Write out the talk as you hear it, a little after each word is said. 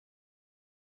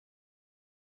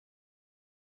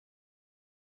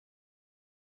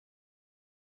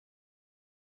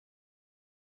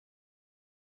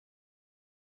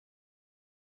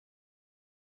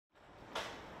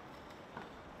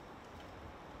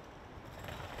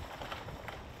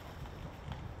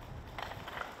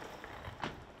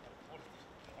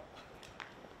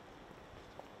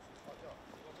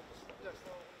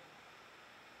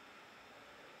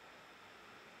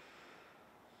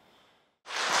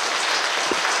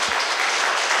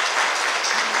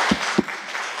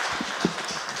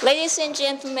Ladies and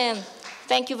gentlemen,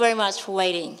 thank you very much for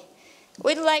waiting.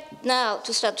 We'd like now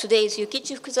to start today's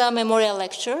Yukichi Fukuzawa Memorial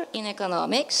Lecture in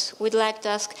Economics. We'd like to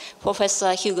ask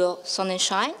Professor Hugo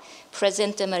Sonnenschein,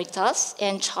 President Emeritus,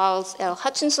 and Charles L.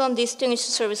 Hutchinson, Distinguished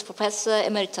Service Professor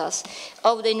Emeritus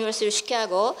of the University of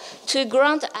Chicago, to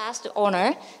grant us the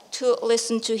honor to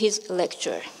listen to his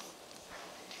lecture.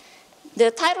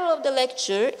 The title of the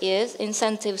lecture is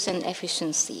Incentives and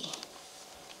Efficiency.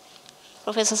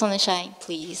 Professor Sonnenschein,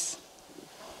 please.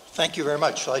 Thank you very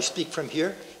much. Shall I speak from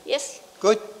here? Yes.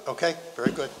 Good? Okay, very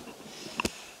good.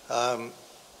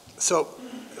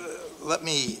 Let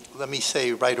me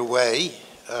say right away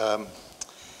to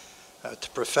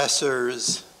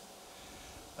professors,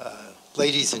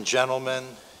 ladies and gentlemen,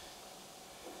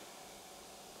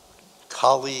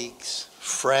 colleagues,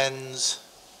 friends,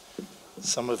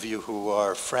 some of you who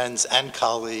are friends and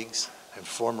colleagues and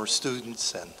former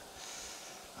students and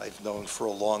I've known for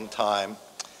a long time.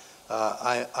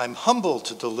 I'm humbled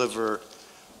to deliver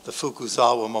the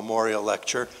Fukuzawa Memorial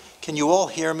Lecture. Can you all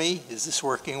hear me? Is this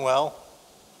working well?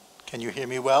 Can you hear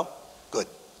me well? Good.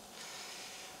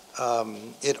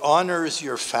 It honors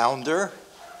your founder,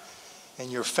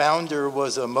 and your founder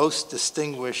was a most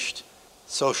distinguished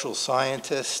social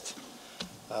scientist,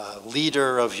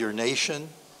 leader of your nation.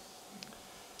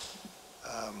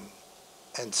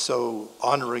 And so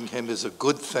honoring him is a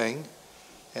good thing.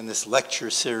 And this lecture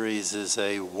series is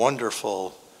a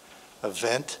wonderful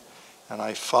event. And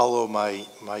I follow my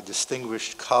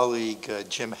distinguished colleague,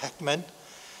 Jim Heckman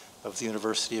of the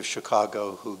University of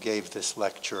Chicago, who gave this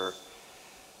lecture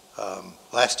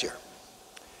last year.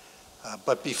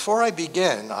 But before I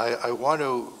begin, I want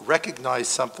to recognize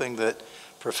something that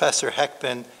Professor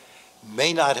Heckman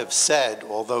may not have said,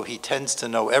 although he tends to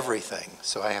know everything.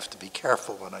 So I have to be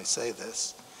careful when I say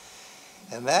this.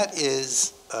 And that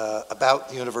is about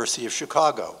the University of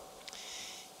Chicago.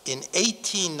 In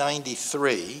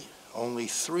 1893, only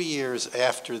 3 years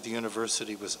after the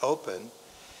university was opened,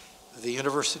 the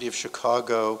University of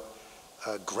Chicago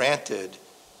granted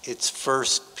its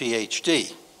first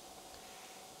PhD.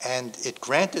 And it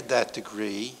granted that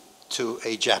degree to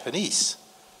a Japanese,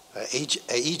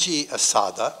 Eiji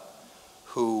Asada,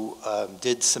 who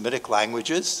did Semitic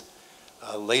languages,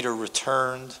 later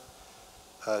returned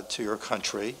to your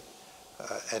country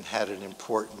and had an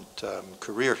important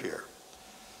career here.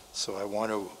 So I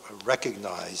want to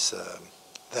recognize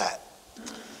that.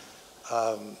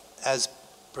 As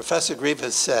Professor Grieve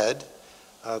has said,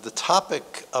 the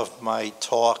topic of my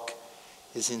talk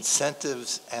is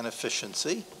incentives and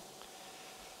efficiency.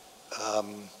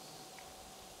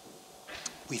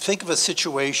 We think of a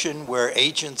situation where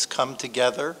agents come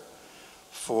together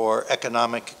for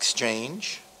economic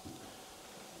exchange.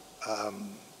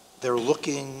 They're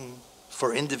looking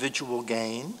for individual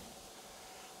gain.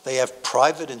 They have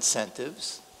private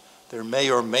incentives. There may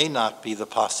or may not be the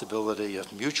possibility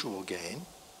of mutual gain.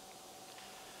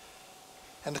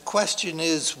 And the question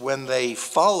is, when they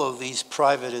follow these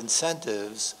private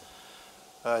incentives,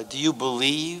 do you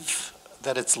believe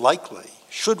that it's likely,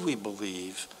 should we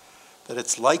believe that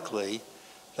it's likely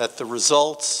that the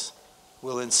results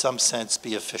will in some sense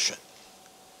be efficient?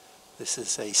 This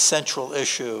is a central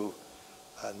issue,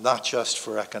 not just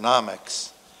for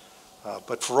economics,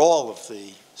 but for all of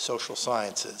the social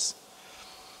sciences.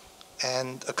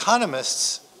 And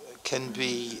economists can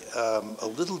be a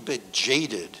little bit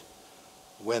jaded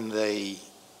when they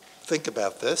think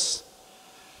about this.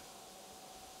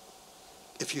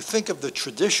 If you think of the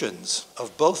traditions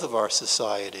of both of our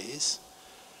societies,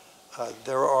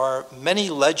 there are many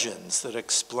legends that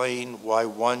explain why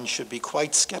one should be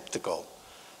quite skeptical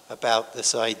about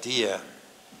this idea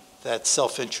that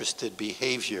self-interested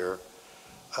behavior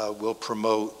will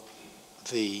promote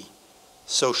the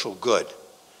social good.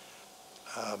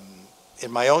 In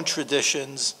my own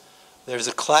traditions, there's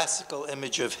a classical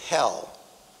image of hell.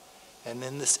 And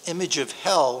in this image of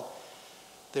hell,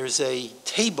 there's a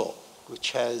table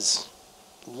which has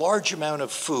a large amount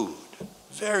of food,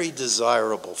 very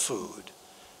desirable food,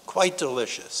 quite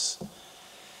delicious.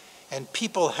 And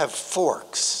people have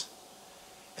forks,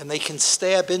 and they can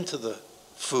stab into the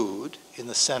food in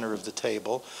the center of the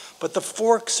table, but the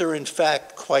forks are in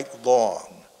fact quite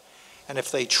long. And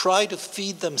if they try to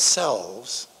feed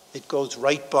themselves, it goes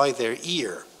right by their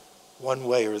ear, one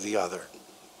way or the other.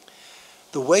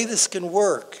 The way this can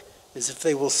work is if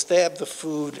they will stab the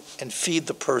food and feed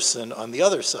the person on the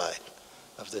other side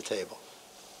of the table.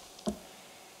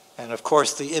 And of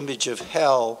course, the image of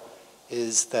hell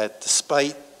is that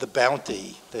despite the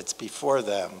bounty that's before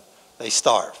them, they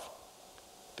starve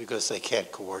because they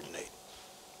can't coordinate.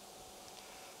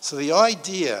 So the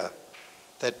idea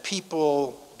that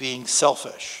people being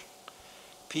selfish,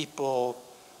 people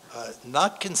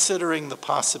not considering the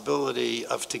possibility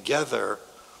of together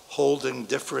holding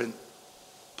different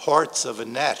parts of a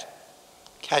net,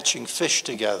 catching fish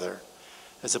together,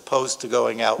 as opposed to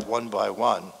going out one by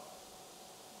one.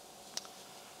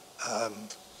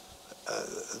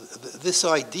 This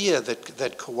idea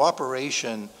that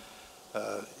cooperation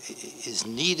is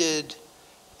needed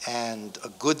and a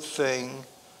good thing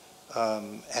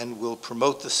and will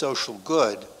promote the social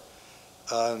good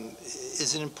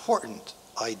is an important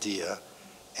idea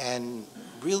and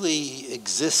really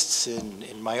exists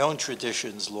in my own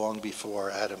traditions long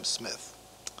before Adam Smith.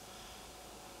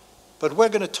 But we're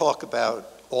going to talk about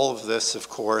all of this, of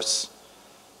course,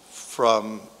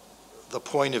 from the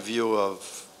point of view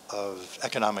of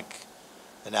economic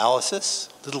analysis,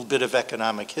 a little bit of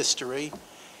economic history,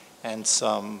 and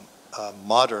some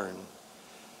modern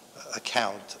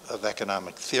account of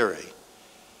economic theory.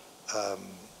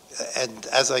 And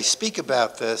as I speak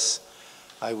about this,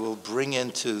 I will bring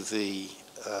into the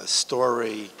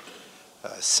story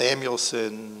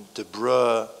Samuelson,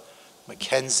 Debreu,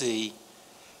 Mackenzie,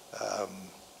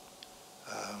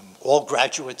 all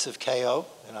graduates of Keio,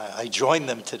 and I joined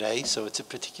them today, so it's a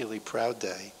particularly proud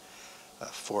day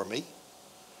for me.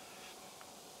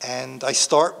 And I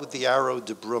start with the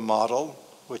Arrow-Debreu model,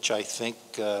 which I think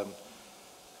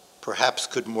perhaps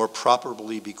could more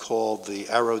properly be called the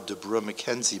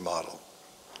Arrow-Debreu-Mackenzie model.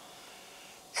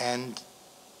 And,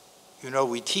 you know,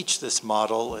 we teach this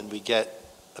model and we get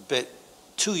a bit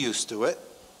too used to it.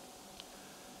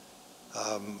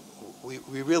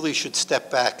 We really should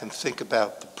step back and think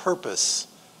about the purpose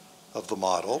of the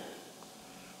model.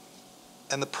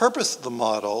 And the purpose of the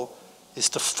model is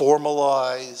to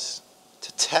formalize,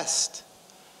 to test,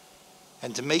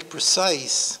 and to make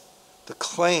precise the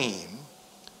claim,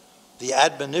 the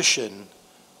admonition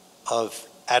of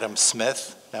Adam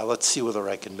Smith. Now let's see whether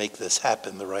I can make this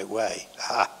happen the right way.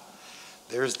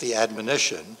 There's the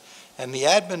admonition. And the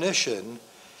admonition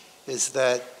is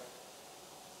that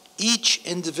each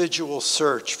individual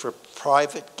search for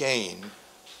private gain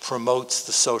promotes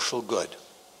the social good.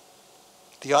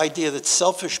 The idea that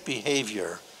selfish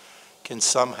behavior can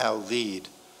somehow lead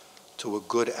to a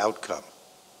good outcome.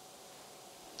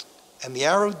 And the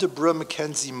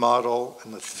Arrow-Debreu-Mackenzie model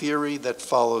and the theory that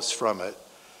follows from it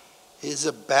is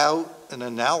about an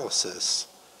analysis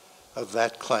of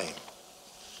that claim.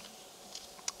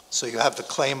 So you have the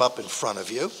claim up in front of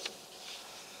you.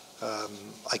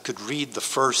 I could read the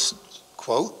first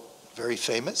quote, very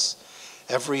famous.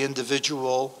 Every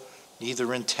individual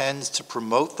neither intends to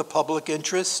promote the public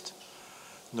interest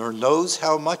nor knows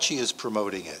how much he is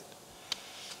promoting it.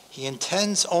 He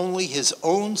intends only his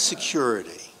own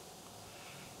security,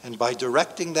 and by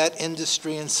directing that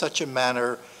industry in such a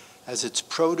manner as its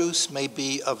produce may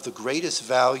be of the greatest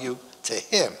value to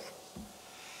him,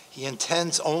 he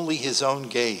intends only his own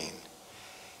gain,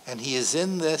 and he is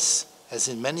in this, as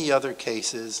in many other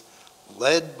cases,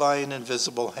 led by an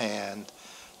invisible hand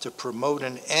to promote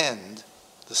an end,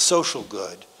 the social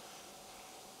good,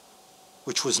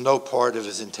 which was no part of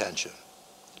his intention.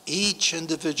 Each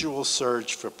individual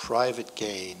search for private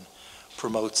gain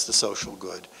promotes the social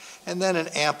good. And then an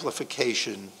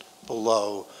amplification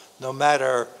below, no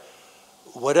matter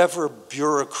whatever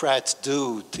bureaucrats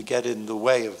do to get in the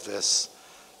way of this,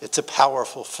 it's a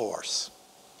powerful force.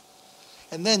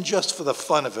 And then just for the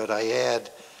fun of it, I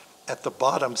add at the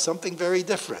bottom something very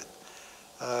different.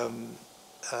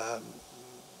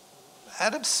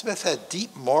 Adam Smith had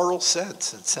deep moral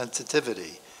sense and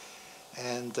sensitivity,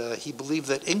 and he believed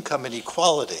that income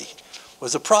inequality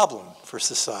was a problem for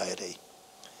society.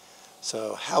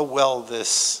 So how well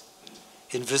this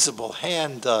invisible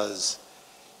hand does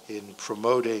in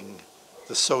promoting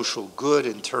the social good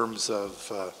in terms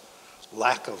of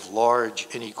lack of large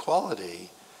inequality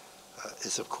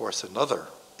is, of course, another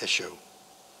issue.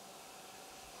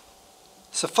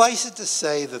 Suffice it to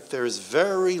say that there is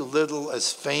very little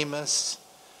as famous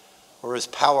or as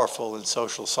powerful in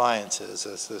social sciences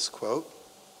as this quote.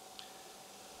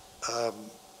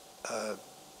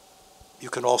 You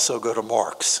can also go to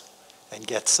Marx and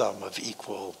get some of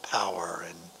equal power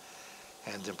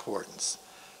and importance.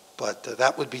 But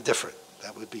that would be different.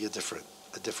 That would be a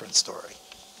different story.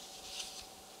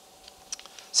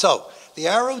 So the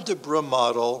Arrow-Debreu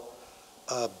model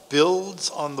builds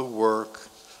on the work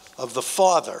of the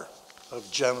father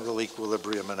of general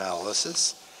equilibrium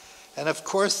analysis. And of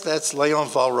course, that's Léon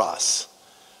Walras,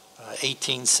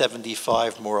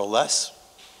 1875 more or less.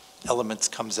 Elements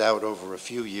comes out over a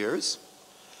few years.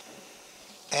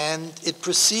 And it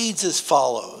proceeds as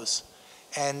follows.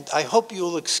 And I hope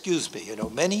you'll excuse me. You know,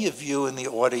 many of you in the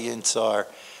audience are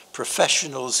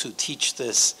professionals who teach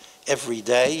this every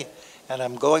day, and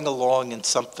I'm going along in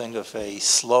something of a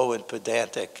slow and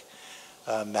pedantic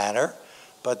manner,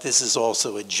 but this is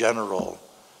also a general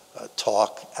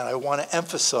talk, and I want to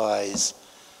emphasize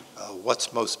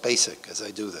what's most basic as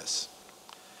I do this.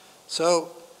 So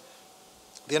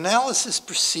the analysis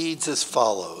proceeds as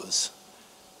follows,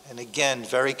 and again,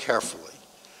 very carefully.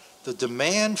 The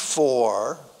demand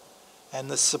for and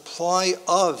the supply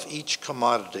of each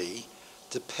commodity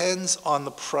depends on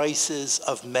the prices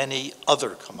of many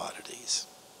other commodities.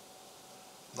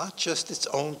 Not just its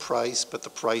own price, but the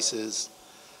prices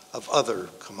of other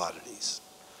commodities.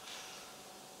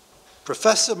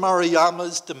 Professor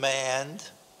Maruyama's demand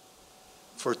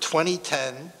for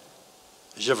 2010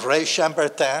 Gevrey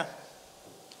Chambertin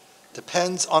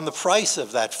depends on the price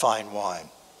of that fine wine,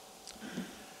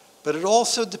 but it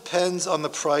also depends on the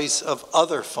price of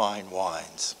other fine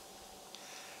wines,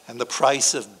 and the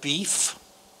price of beef,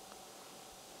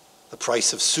 the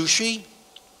price of sushi,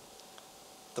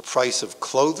 the price of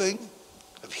clothing,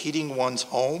 of heating one's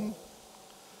home,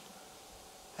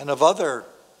 and of other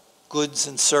goods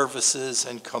and services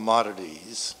and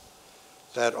commodities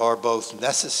that are both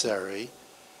necessary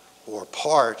or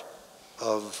part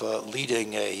of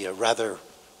leading a rather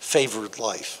favored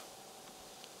life.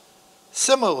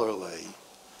 Similarly,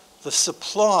 the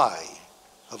supply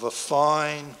of a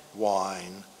fine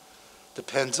wine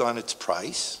depends on its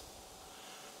price,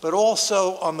 but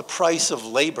also on the price of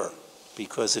labor,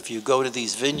 because if you go to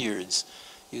these vineyards,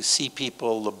 you see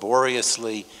people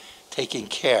laboriously taking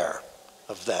care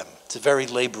of them. It's a very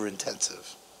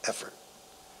labor-intensive effort.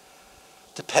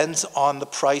 Depends on the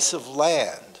price of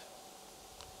land.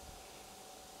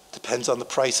 Depends on the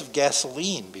price of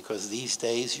gasoline, because these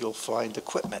days you'll find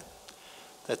equipment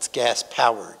that's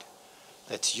gas-powered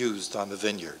that's used on the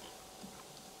vineyard.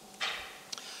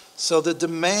 So the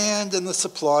demand and the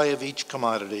supply of each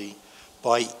commodity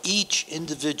by each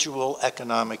individual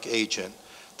economic agent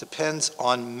depends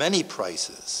on many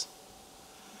prices,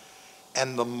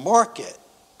 and the market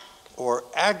or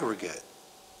aggregate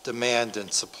demand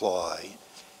and supply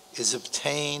is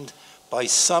obtained by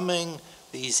summing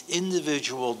these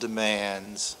individual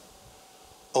demands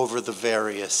over the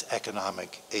various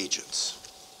economic agents.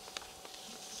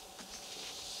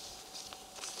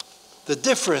 The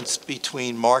difference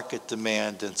between market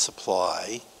demand and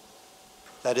supply,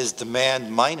 that is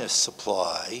demand minus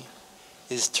supply,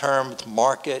 is termed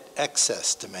market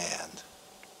excess demand.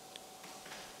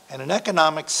 And an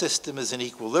economic system is in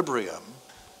equilibrium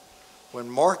when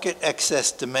market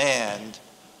excess demand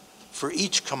for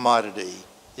each commodity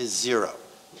is zero.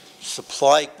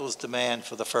 Supply equals demand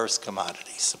for the first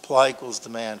commodity, supply equals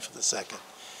demand for the second,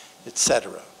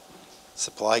 etc.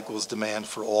 Supply equals demand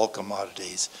for all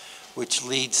commodities, which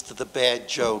leads to the bad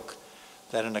joke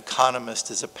that an economist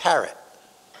is a parrot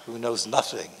who knows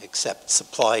nothing except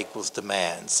supply equals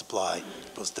demand, supply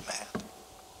equals demand.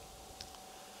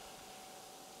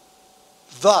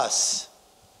 Thus,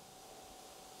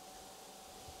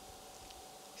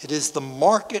 it is the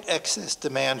market excess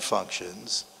demand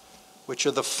functions which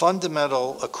are the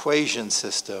fundamental equation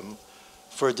system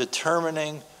for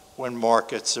determining when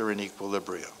markets are in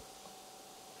equilibrium.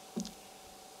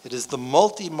 It is the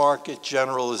multi-market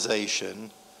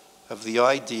generalization of the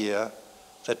idea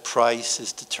that price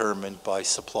is determined by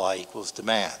supply equals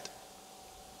demand.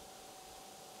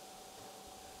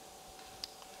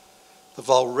 The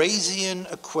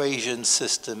Walrasian equation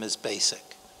system is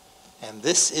basic, and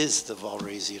this is the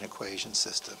Walrasian equation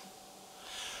system.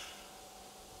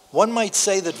 One might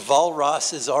say that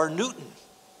Walras is our Newton.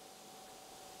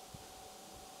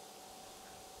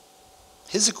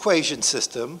 His equation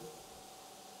system,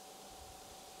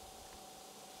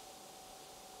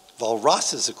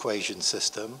 Walras's equation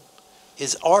system,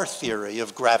 is our theory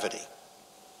of gravity.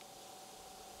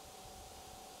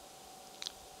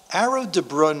 Arrow,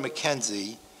 Debreu, and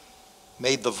Mackenzie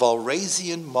made the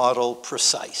Walrasian model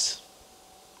precise.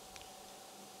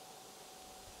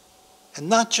 And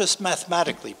not just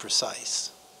mathematically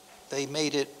precise. They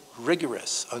made it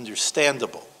rigorous,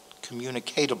 understandable,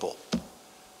 communicatable,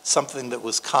 something that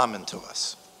was common to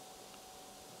us.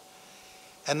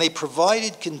 And they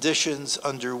provided conditions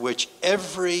under which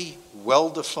every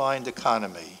well-defined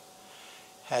economy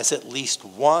has at least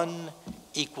one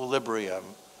equilibrium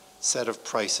set of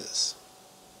prices.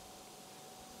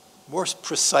 More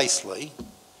precisely,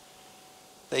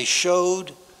 they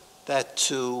showed that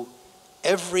to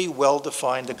every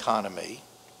well-defined economy,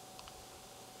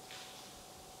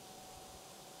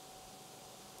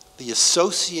 the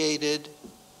associated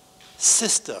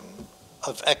system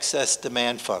of excess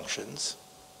demand functions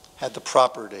had the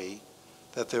property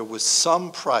that there was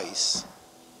some price,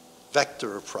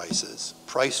 vector of prices,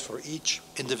 price for each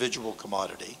individual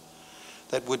commodity,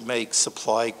 that would make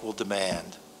supply equal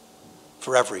demand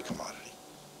for every commodity.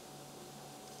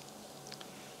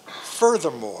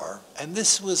 Furthermore, and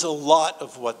this was a lot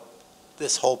of what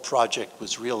this whole project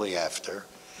was really after,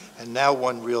 and now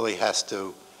one really has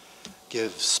to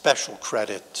give special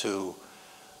credit to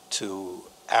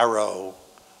Arrow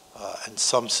and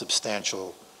some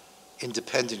substantial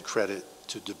independent credit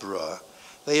to Debreu.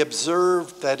 They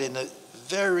observed that in a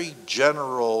very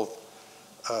general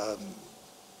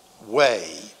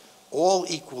way, all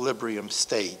equilibrium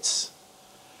states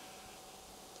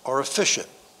are efficient.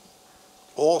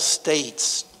 All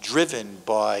states driven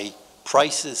by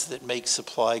prices that make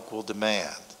supply equal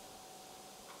demand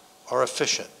are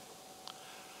efficient,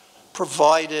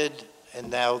 provided,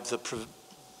 and now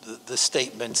the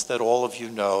statements that all of you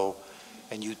know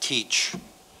and you teach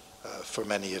for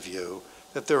many of you,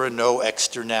 that there are no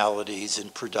externalities in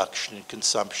production and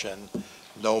consumption,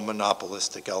 no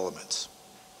monopolistic elements.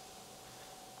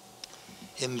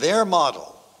 In their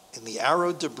model, in the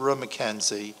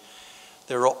Arrow-Debreu-McKenzie,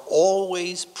 there are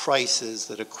always prices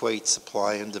that equate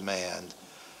supply and demand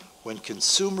when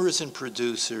consumers and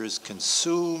producers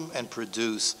consume and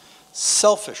produce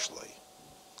selfishly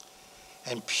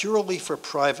and purely for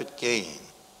private gain.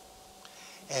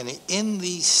 And in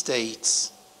these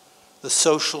states, the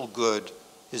social good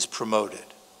is promoted.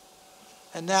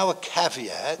 And now a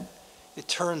caveat, it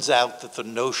turns out that the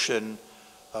notion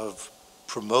of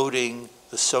promoting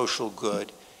the social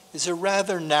good is a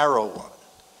rather narrow one.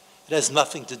 It has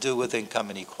nothing to do with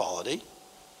income inequality.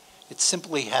 It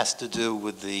simply has to do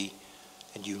with the,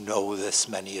 and you know this,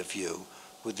 many of you,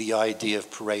 with the idea of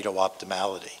Pareto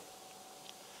optimality.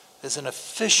 There's an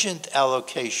efficient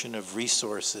allocation of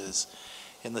resources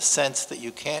in the sense that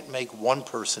you can't make one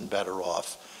person better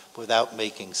off without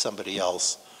making somebody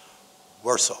else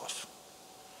worse off.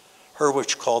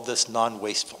 Hurwitz called this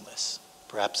non-wastefulness,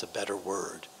 perhaps a better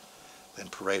word than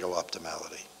Pareto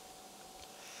optimality.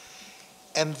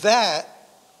 And that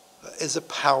is a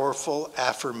powerful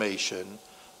affirmation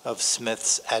of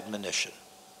Smith's admonition.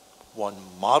 One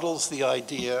models the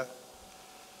idea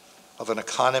of an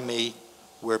economy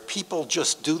where people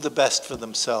just do the best for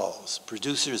themselves.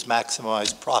 Producers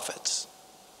maximize profits.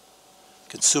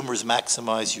 Consumers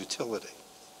maximize utility.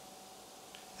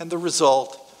 And the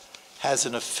result has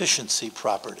an efficiency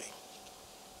property.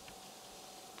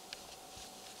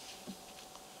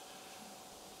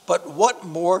 But what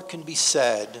more can be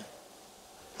said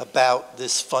about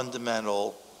this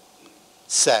fundamental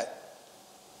set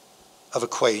of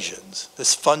equations,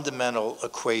 this fundamental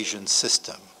equation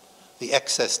system, the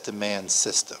excess demand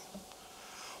system?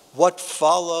 What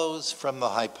follows from the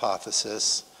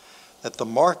hypothesis that the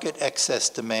market excess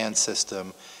demand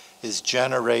system is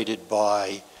generated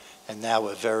by, and now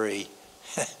a very,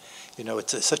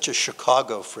 it's such a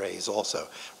Chicago phrase also,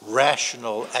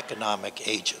 rational economic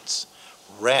agents,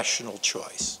 rational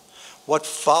choice. What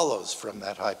follows from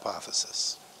that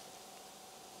hypothesis?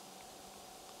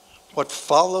 What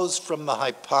follows from the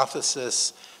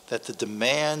hypothesis that the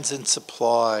demands and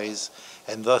supplies,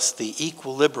 and thus the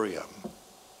equilibrium,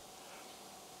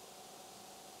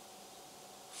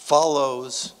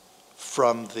 follows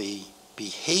from the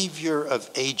behavior of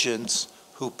agents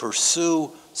who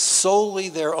pursue solely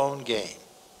their own gain.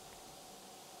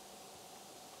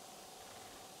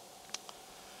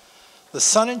 The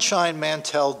Sonnenschein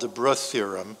Mantel Debreu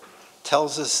theorem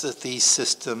tells us that these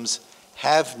systems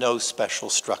have no special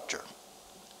structure.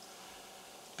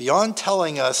 Beyond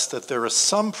telling us that there are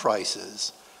some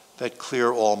prices that clear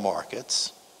all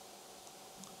markets,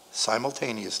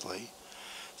 simultaneously,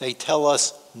 they tell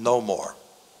us no more.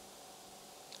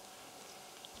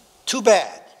 Too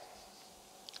bad.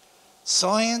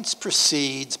 Science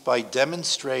proceeds by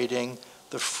demonstrating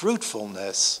the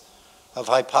fruitfulness of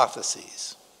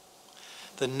hypotheses.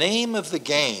 The name of the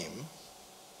game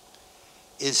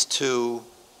is to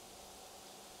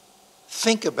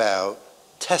think about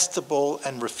testable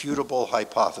and refutable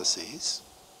hypotheses,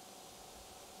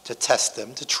 to test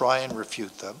them, to try and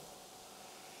refute them,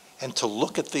 and to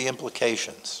look at the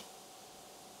implications.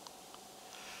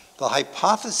 The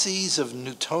hypotheses of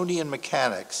Newtonian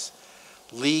mechanics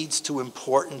leads to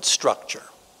important structure.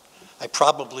 I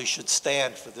probably should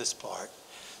stand for this part.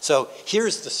 So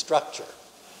here's the structure.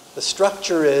 The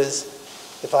structure is,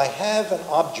 if I have an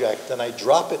object and I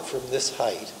drop it from this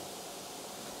height,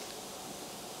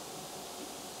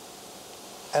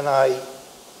 and I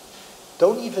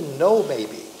don't even know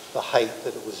maybe the height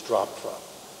that it was dropped from,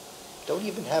 don't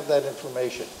even have that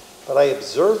information, but I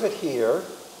observe it here,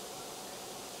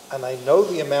 and I know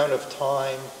the amount of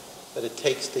time that it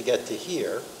takes to get to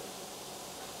here,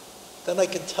 then I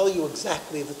can tell you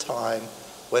exactly the time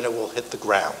when it will hit the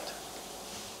ground.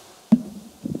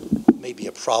 Maybe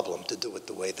a problem to do it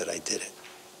the way that I did it,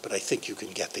 but I think you can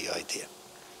get the idea.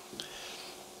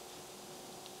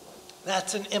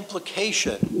 That's an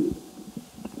implication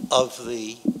of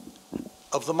the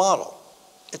model.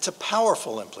 It's a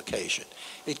powerful implication.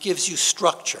 It gives you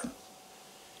structure.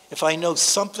 If I know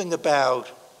something about,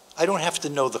 I don't have to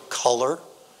know the color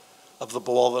of the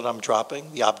ball that I'm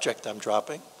dropping, the object I'm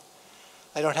dropping.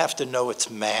 I don't have to know its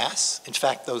mass. In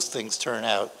fact, those things turn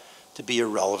out to be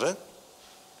irrelevant.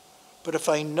 But if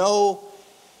I know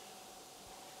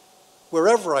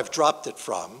wherever I've dropped it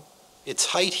from, its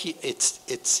height,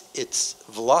 its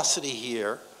velocity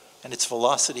here, and its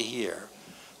velocity here,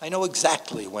 I know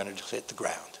exactly when it hit the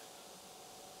ground.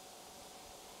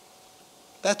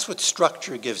 That's what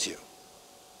structure gives you.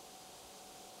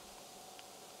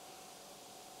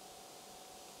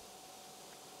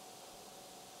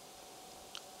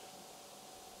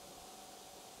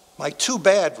 My too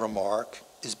bad remark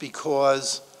is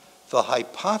because the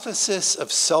hypothesis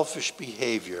of selfish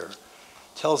behavior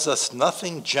tells us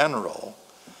nothing general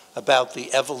about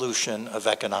the evolution of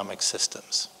economic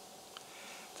systems.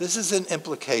 This is an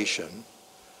implication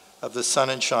of the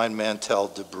Sonnenschein, Mantel,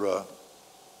 Debreu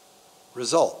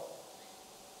result.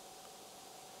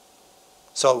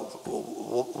 So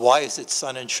why is it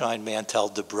Sonnenschein, Mantel,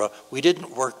 Debreu? We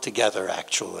didn't work together,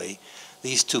 actually.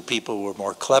 These two people were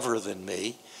more clever than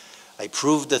me. I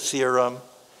proved the theorem.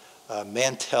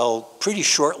 Mantel, pretty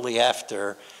shortly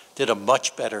after, did a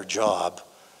much better job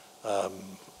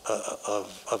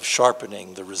of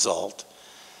sharpening the result.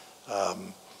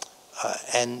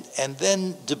 And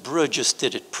then Debreu just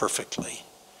did it perfectly.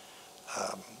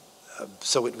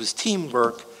 So it was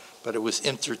teamwork, but it was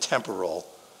intertemporal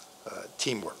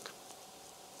teamwork.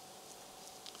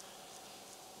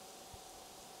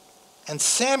 And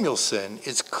Samuelson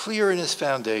is clear in his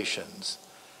foundations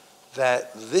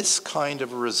that this kind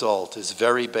of a result is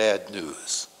very bad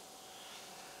news.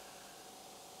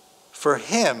 For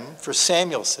him, for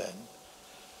Samuelson,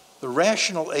 the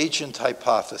rational agent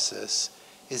hypothesis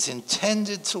is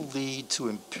intended to lead to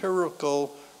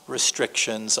empirical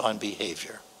restrictions on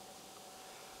behavior,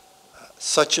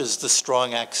 such as the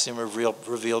strong axiom of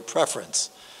revealed preference.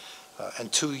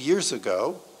 And 2 years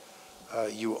ago,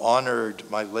 you honored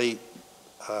my late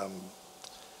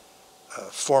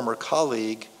former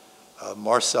colleague,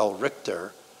 Marcel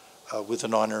Richter, with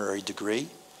an honorary degree.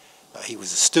 He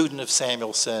was a student of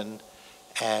Samuelson,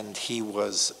 and he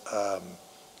was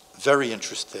very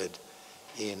interested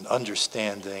in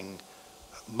understanding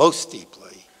most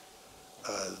deeply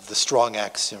the strong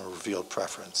axiom of revealed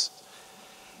preference.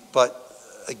 But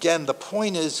again, the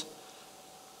point is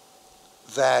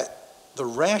that the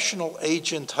rational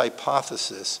agent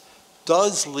hypothesis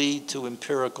does lead to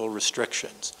empirical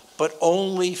restrictions, but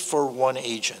only for one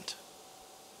agent.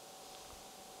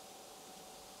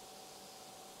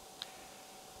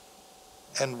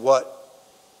 And what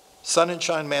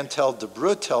Sonnenschein, Mantel,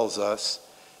 Debreu tells us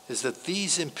is that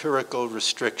these empirical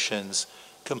restrictions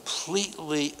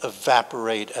completely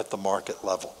evaporate at the market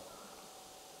level.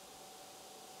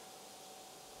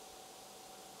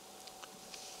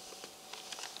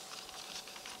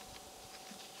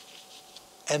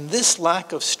 And this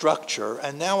lack of structure,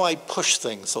 and now I push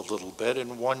things a little bit,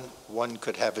 and one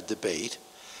could have a debate,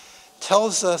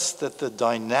 tells us that the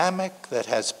dynamic that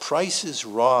has prices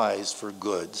rise for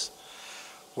goods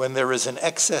when there is an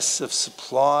excess of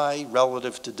supply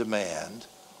relative to demand,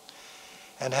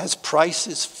 and has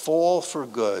prices fall for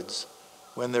goods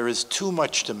when there is too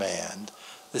much demand.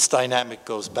 This dynamic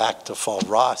goes back to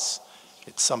Walras.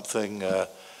 It's something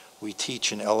we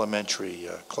teach in elementary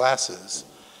classes.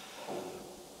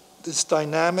 This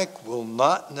dynamic will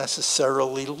not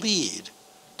necessarily lead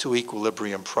to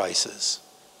equilibrium prices.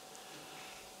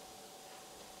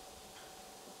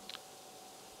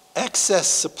 Excess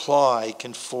supply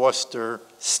can foster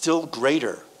still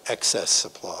greater excess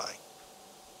supply,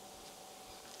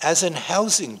 as in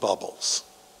housing bubbles,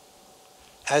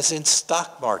 as in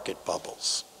stock market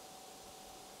bubbles.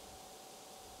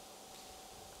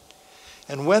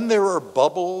 And when there are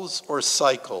bubbles or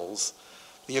cycles,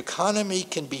 the economy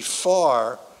can be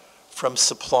far from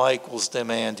supply equals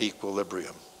demand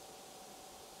equilibrium.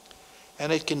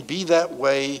 And it can be that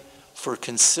way for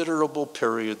considerable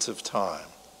periods of time,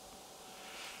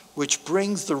 which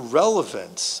brings the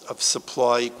relevance of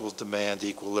supply equals demand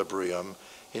equilibrium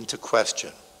into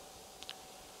question.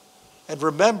 And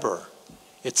remember,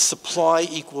 it's supply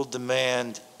equal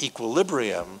demand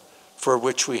equilibrium for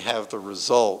which we have the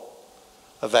result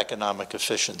of economic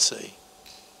efficiency.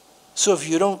 So if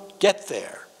you don't get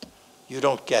there, you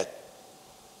don't get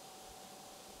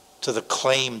to the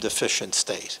claimed efficient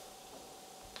state.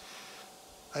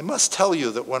 I must tell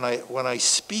you that when I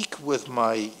speak with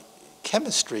my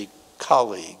chemistry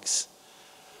colleagues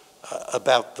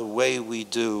about the way we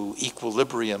do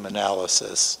equilibrium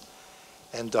analysis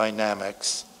and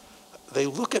dynamics, they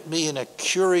look at me in a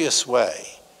curious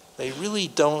way. They really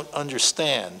don't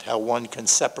understand how one can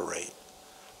separate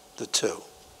the two.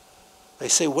 They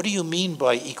say, what do you mean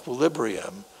by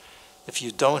equilibrium if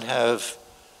you don't have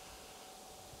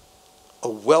a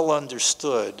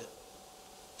well-understood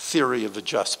theory of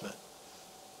adjustment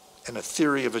and a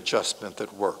theory of adjustment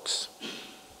that works?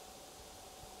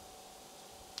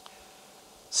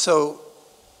 So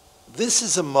this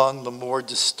is among the more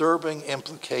disturbing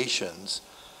implications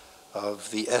of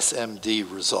the SMD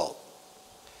result.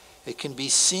 It can be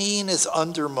seen as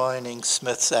undermining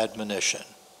Smith's admonition.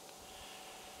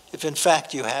 If in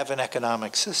fact you have an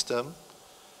economic system,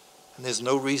 and there's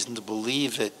no reason to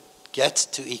believe it gets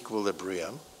to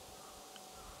equilibrium,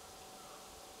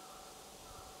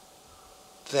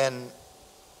 then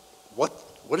what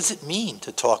does it mean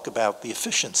to talk about the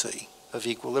efficiency of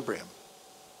equilibrium?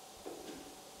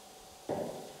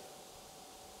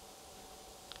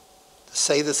 To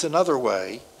say this another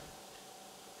way,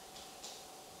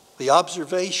 the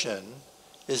observation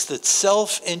is that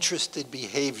self-interested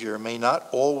behavior may not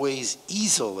always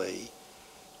easily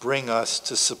bring us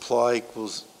to supply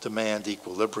equals demand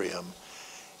equilibrium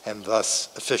and thus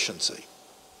efficiency.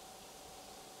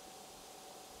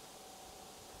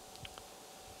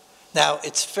 Now,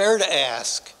 it's fair to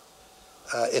ask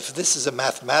if this is a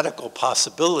mathematical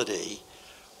possibility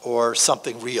or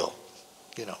something real.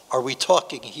 You know, are we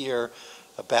talking here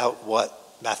about what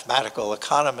mathematical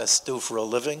economists do for a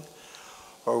living?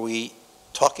 Or are we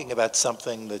talking about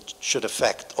something that should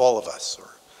affect all of us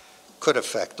or could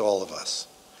affect all of us?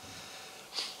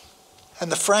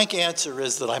 And the frank answer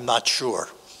is that I'm not sure.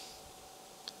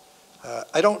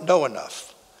 I don't know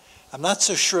enough. I'm not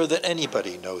so sure that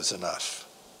anybody knows enough.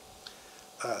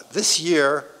 This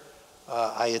year,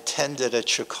 I attended at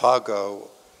Chicago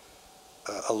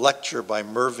a lecture by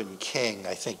Mervyn King,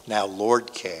 I think now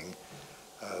Lord King,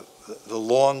 the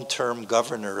long-term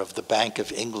governor of the Bank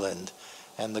of England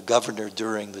and the governor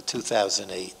during the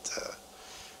 2008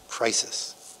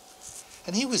 crisis.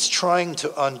 And he was trying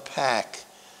to unpack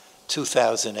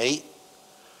 2008.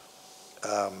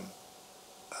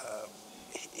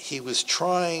 He was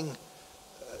trying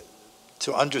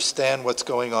to understand what's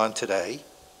going on today.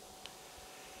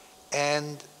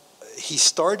 And he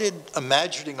started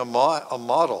imagining a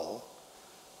model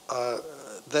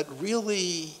that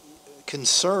really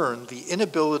concerned the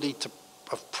inability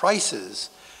of prices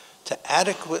to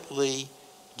adequately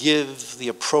give the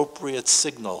appropriate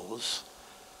signals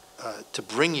to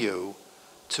bring you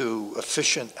to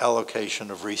efficient allocation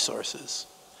of resources.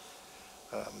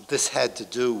 This had to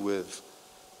do with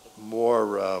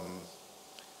more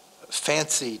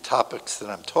fancy topics that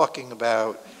I'm talking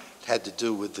about. It had to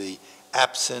do with the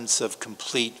absence of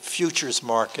complete futures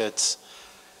markets.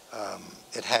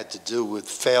 It had to do with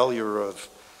failure of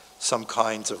some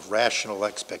kinds of rational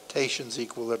expectations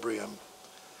equilibrium.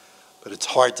 But it's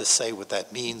hard to say what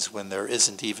that means when there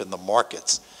isn't even the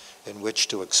markets in which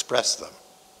to express them.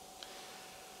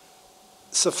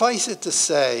 Suffice it to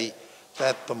say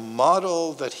that the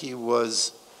model that he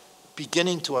was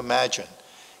beginning to imagine,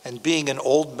 and being an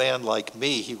old man like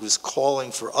me, he was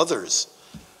calling for others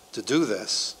to do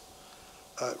this,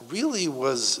 really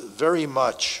was very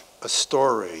much a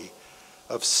story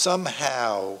of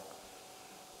somehow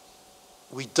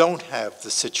we don't have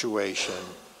the situation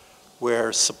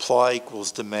where supply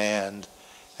equals demand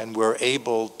and we're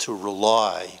able to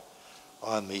rely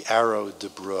on the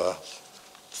Arrow-Debreu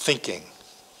thinking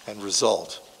and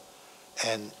result.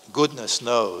 And goodness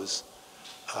knows,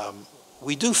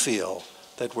 we do feel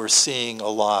that we're seeing a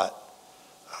lot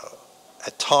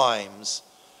at times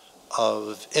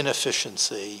of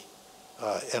inefficiency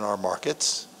in our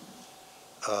markets.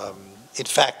 In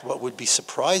fact, what would be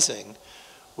surprising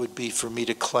would be for me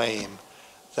to claim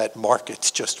that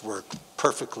markets just work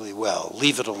perfectly well.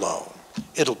 Leave it alone.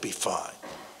 It'll be fine.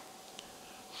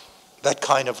 That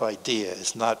kind of idea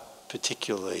is not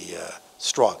particularly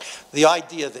strong. The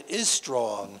idea that is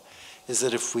strong is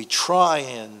that if we try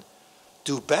and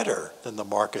do better than the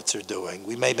markets are doing,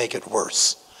 we may make it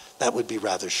worse. That would be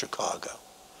rather Chicago.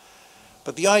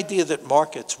 But the idea that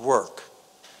markets work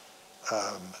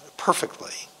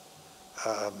perfectly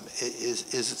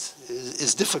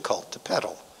is difficult to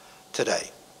peddle today.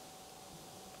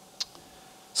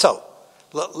 So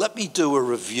let me do a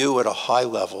review at a high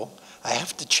level. I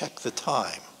have to check the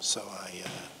time, so I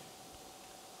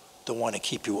don't want to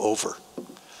keep you over.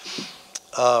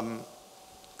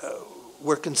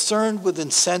 We're concerned with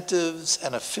incentives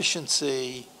and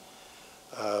efficiency.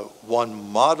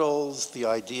 One models the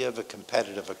idea of a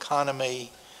competitive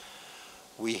economy.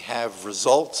 We have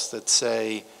results that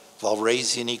say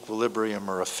Walrasian equilibrium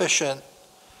are efficient,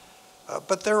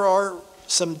 but there are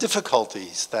some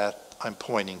difficulties that I'm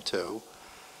pointing to,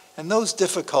 and those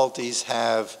difficulties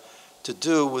have to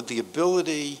do with the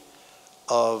ability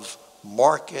of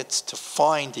markets to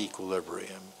find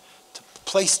equilibrium, to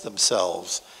place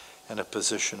themselves in a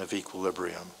position of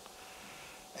equilibrium.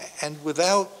 And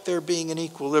without there being an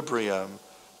equilibrium,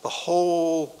 the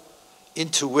whole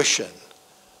intuition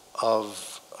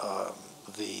of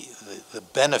the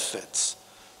benefits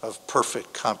of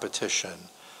perfect competition,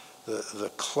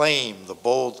 the claim, the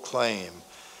bold claim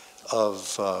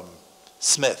of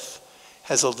Smith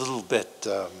has a little bit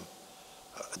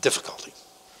difficulty.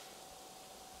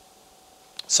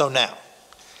 So now,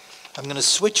 I'm going to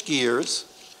switch gears,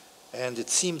 and it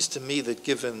seems to me that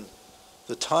given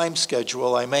the time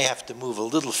schedule, I may have to move a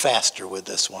little faster with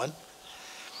this one.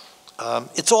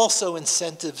 It's also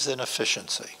incentives and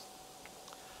efficiency,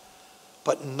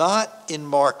 but not in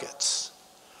markets.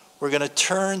 We're going to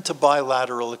turn to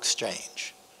bilateral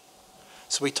exchange.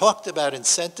 So we talked about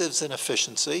incentives and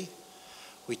efficiency.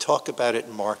 We talk about it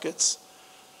in markets.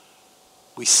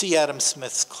 We see Adam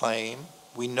Smith's claim.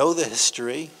 We know the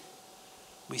history.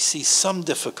 We see some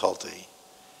difficulty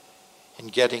in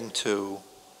getting to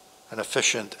an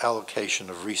efficient allocation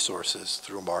of resources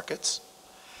through markets.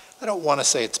 I don't want to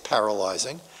say it's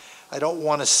paralyzing. I don't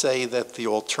want to say that the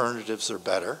alternatives are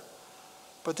better,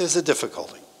 but there's a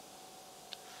difficulty.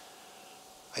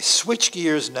 I switch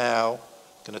gears now.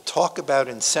 I'm going to talk about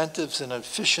incentives and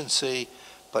efficiency,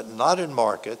 but not in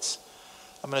markets.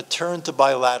 I'm going to turn to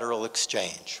bilateral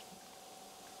exchange.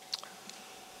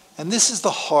 And this is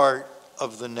the heart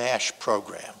of the Nash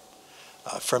program.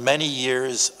 For many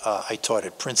years, I taught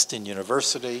at Princeton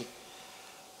University.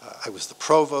 I was the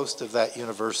provost of that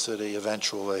university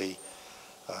eventually,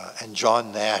 and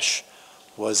John Nash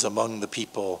was among the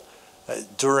people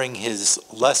during his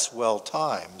less well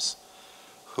times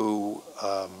who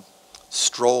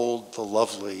strolled the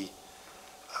lovely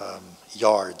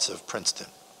yards of Princeton.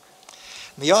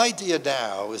 And the idea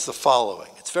now is the following.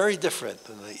 It's very different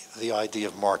than the idea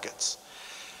of markets.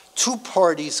 Two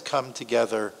parties come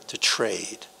together to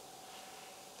trade.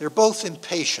 They're both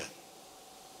impatient.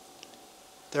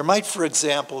 There might, for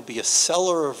example, be a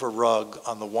seller of a rug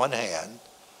on the one hand,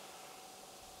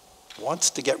 wants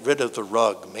to get rid of the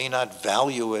rug, may not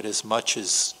value it as much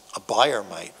as a buyer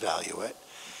might value it,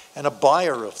 and a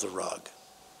buyer of the rug.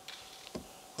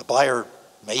 The buyer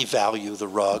may value the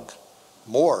rug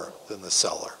more than the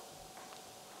seller.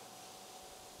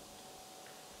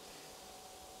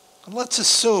 And let's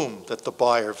assume that the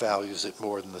buyer values it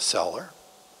more than the seller,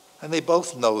 and they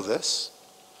both know this.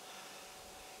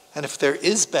 And if there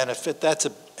is benefit, that's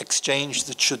an exchange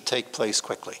that should take place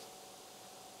quickly.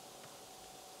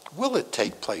 Will it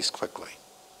take place quickly?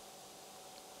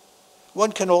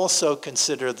 One can also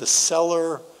consider the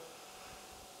seller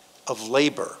of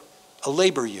labor, a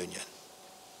labor union,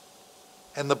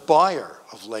 and the buyer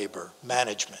of labor,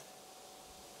 management.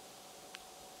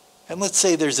 And let's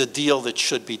say there's a deal that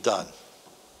should be done.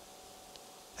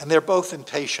 And they're both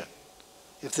impatient.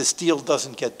 If this deal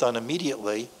doesn't get done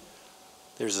immediately,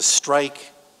 there's a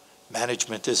strike,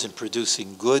 management isn't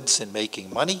producing goods and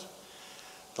making money,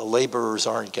 the laborers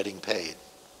aren't getting paid.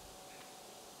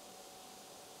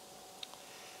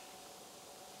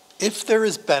 If there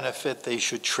is benefit, they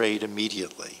should trade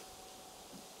immediately,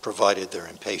 provided they're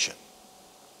impatient.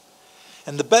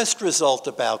 And the best result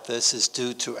about this is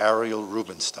due to Ariel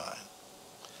Rubinstein.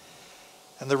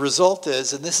 And the result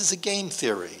is, and this is a game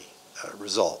theory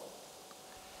result,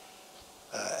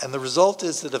 and the result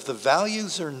is that if the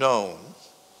values are known,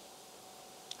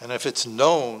 and if it's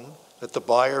known that the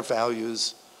buyer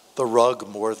values the rug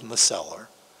more than the seller,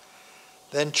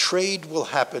 then trade will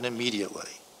happen immediately.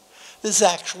 This is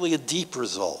actually a deep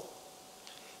result.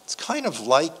 It's kind of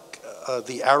like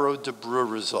the Arrow-Debreu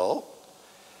result.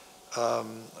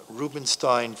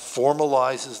 Rubinstein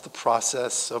formalizes the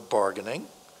process of bargaining,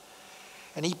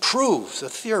 and he proves a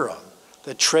theorem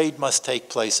that trade must take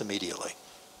place immediately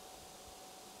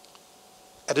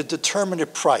at a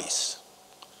determinate price.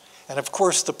 And of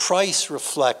course, the price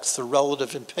reflects the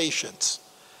relative impatience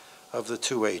of the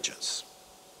two agents.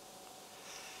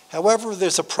 However,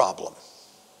 there's a problem.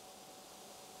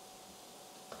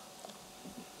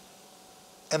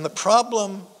 And the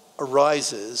problem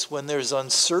arises when there's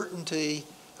uncertainty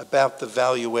about the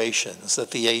valuations that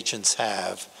the agents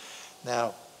have.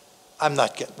 Now, I'm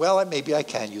not getting, well, maybe I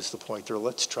can use the pointer.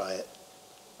 Let's try it.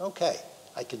 Okay,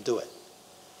 I can do it.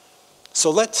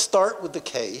 So let's start with the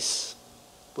case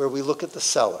where we look at the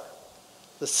seller.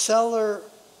 The seller,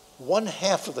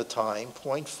 1/2 of the time,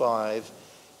 0.5,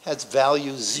 has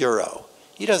value 0.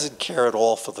 He doesn't care at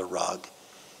all for the rug.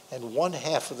 And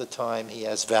 1/2 of the time, he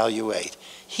has value 8.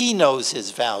 He knows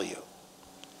his value.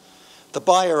 The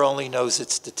buyer only knows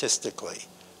it statistically.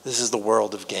 This is the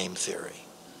world of game theory.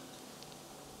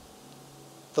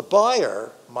 The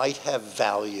buyer might have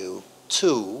value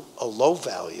 2, a low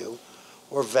value,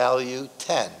 or value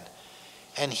 10.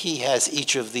 And he has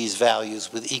each of these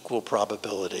values with equal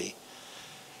probability.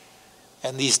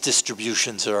 And these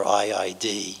distributions are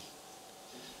IID,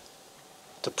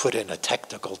 to put in a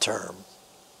technical term.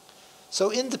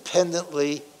 So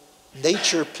independently,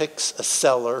 nature picks a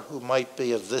seller who might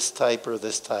be of this type or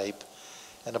this type,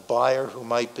 and a buyer who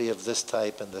might be of this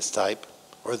type and this type,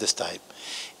 or this type.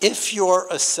 If you're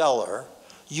a seller,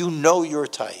 you know your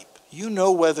type. You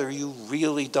know whether you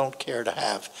really don't care to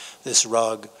have this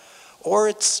rug, or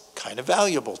it's kind of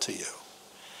valuable to you.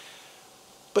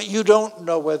 But you don't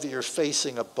know whether you're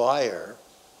facing a buyer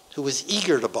who is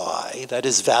eager to buy, that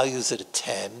is, values it at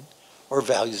 10 or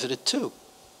values it at 2.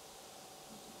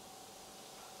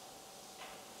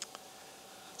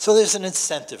 So there's an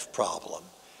incentive problem.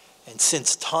 And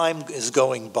since time is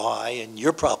going by and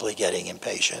you're probably getting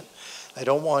impatient, I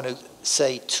don't want to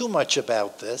say too much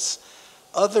about this,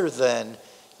 other than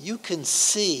you can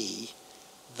see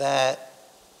that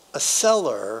a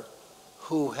seller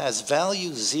who has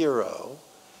value 0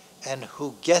 and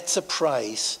who gets a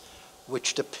price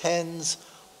which depends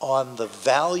on the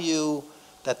value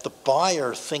that the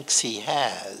buyer thinks he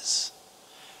has,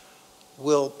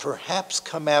 will perhaps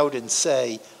come out and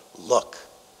say, look,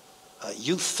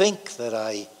 you think that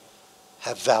I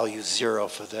have value 0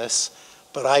 for this,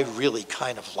 but I really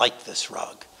kind of like this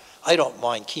rug. I don't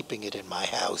mind keeping it in my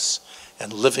house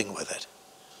and living with it.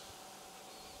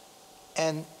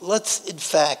 And let's, in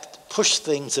fact, push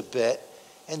things a bit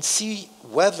and see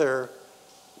whether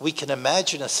we can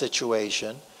imagine a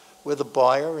situation where the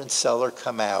buyer and seller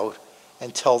come out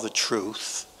and tell the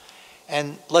truth.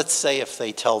 And let's say if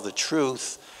they tell the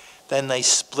truth, then they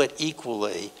split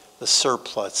equally the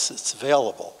surplus that's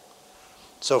available.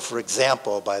 So for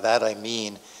example, by that I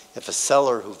mean if a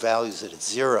seller who values it at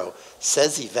 0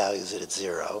 says he values it at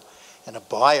 0, and a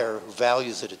buyer who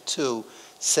values it at 2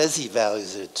 says he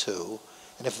values it at 2,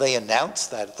 and if they announce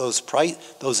that,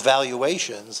 those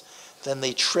valuations, then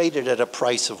they trade it at a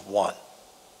price of 1.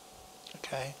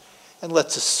 Okay? And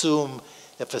let's assume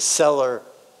if a seller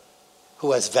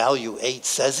who has value 8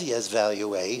 says he has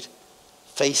value 8,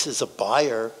 faces a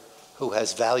buyer who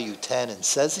has value 10 and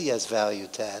says he has value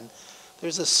 10,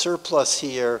 there's a surplus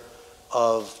here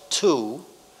of 2,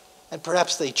 and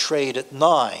perhaps they trade at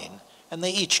 9, and they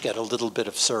each get a little bit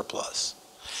of surplus.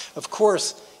 Of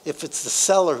course, if it's the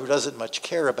seller who doesn't much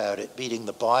care about it beating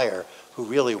the buyer who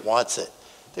really wants it,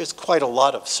 there's quite a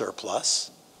lot of surplus.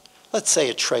 Let's say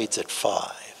it trades at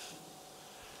 5.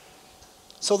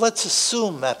 So let's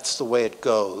assume that's the way it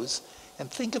goes,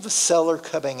 and think of a seller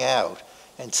coming out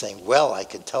and saying, well, I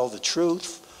can tell the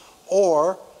truth,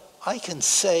 or I can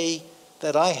say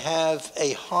that I have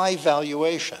a high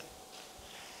valuation.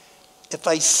 If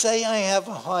I say I have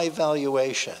a high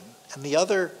valuation and the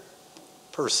other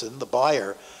person, the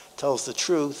buyer, tells the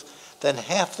truth, then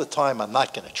half the time I'm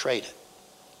not going to trade it.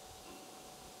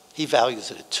 He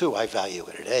values it at 2, I value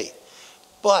it at 8.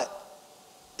 But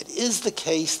it is the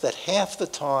case that half the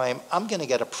time I'm going to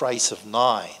get a price of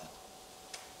 9.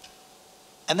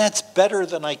 And that's better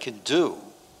than I can do,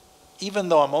 even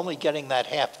though I'm only getting that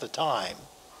half the time,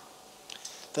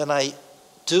 than I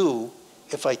do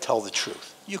if I tell the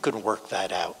truth. You can work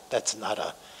that out. That's not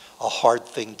a hard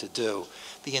thing to do.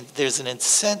 There's an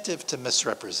incentive to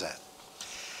misrepresent.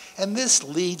 And this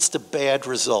leads to bad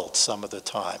results some of the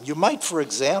time. You might, for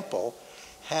example,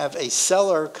 have a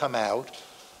seller come out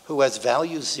who has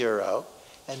value 0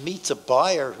 and meets a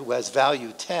buyer who has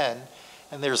value 10,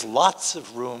 and there's lots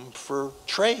of room for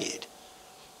trade.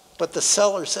 But the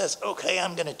seller says, okay,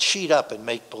 I'm going to cheat up and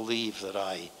make believe that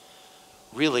I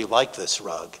really like this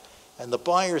rug. And the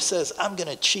buyer says, I'm going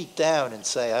to cheat down and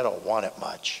say I don't want it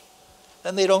much.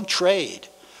 Then they don't trade,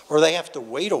 or they have to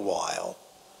wait a while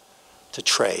to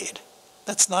trade.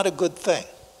 That's not a good thing.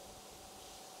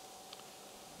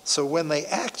 So when they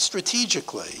act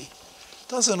strategically, it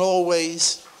doesn't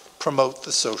always promote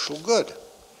the social good.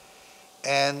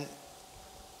 And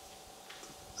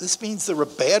this means there are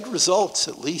bad results,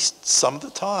 at least some of the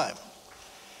time.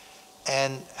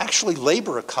 And actually,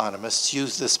 labor economists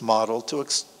use this model to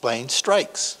explain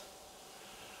strikes.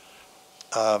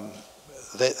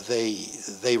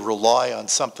 They rely on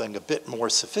something a bit more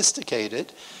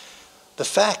sophisticated. The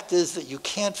fact is that you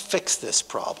can't fix this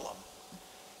problem.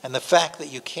 And the fact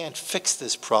that you can't fix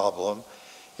this problem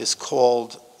is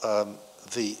called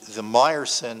the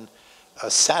Meyerson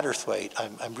Satterthwaite.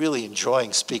 I'm really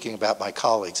enjoying speaking about my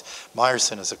colleagues.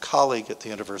 Meyerson is a colleague at the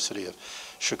University of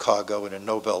Chicago and a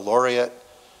Nobel laureate,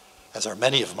 as are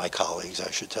many of my colleagues,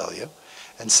 I should tell you.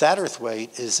 And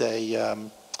Satterthwaite is a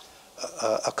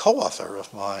co-author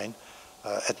of mine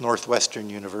at Northwestern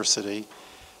University.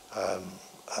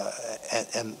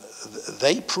 And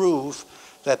they prove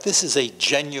that this is a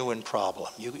genuine problem.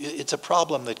 It's a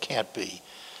problem that can't be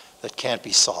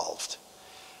solved.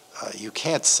 You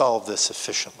can't solve this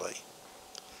efficiently.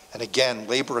 And again,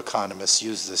 labor economists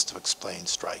use this to explain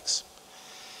strikes.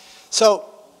 So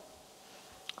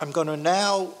I'm going to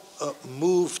now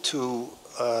move to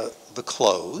the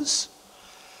close,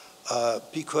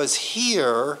 because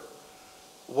here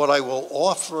what I will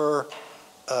offer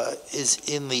is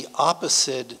in the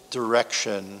opposite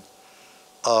direction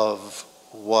of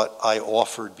what I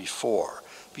offered before.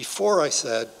 Before I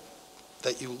said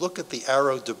that you look at the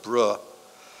Arrow-Debreu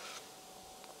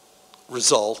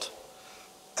result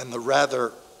and the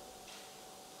rather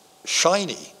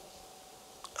shiny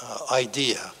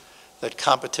idea that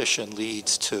competition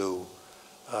leads to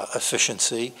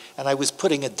efficiency, and I was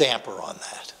putting a damper on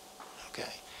that.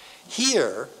 Okay.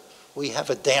 Here we have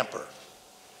a damper,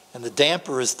 and the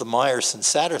damper is the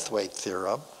Meyerson-Satterthwaite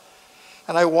theorem.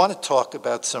 And I want to talk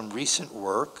about some recent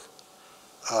work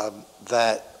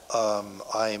that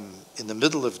I'm in the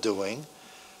middle of doing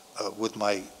with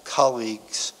my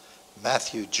colleagues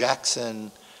Matthew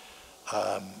Jackson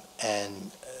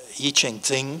and Yicheng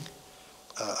Zing,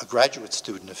 a graduate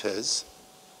student of his.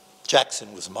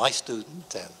 Jackson was my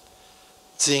student, and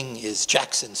Zing is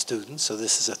Jackson's student, so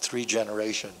this is a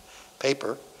 3-generation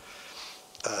paper.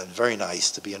 Very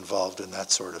nice to be involved in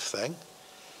that sort of thing.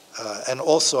 And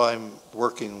also I'm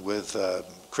working with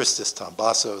Christos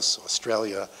Tambassos,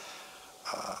 Australia,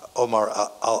 Omar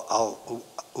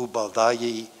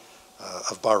Al-Ubadayi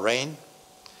of Bahrain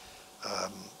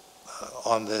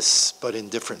on this, but in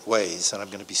different ways. And I'm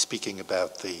going to be speaking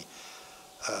about the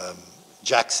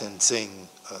Jackson-Zing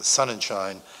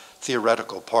Sonnenschein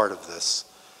theoretical part of this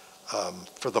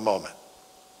for the moment.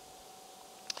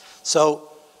 So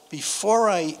before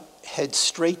I head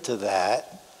straight to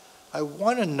that, I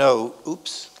want to note,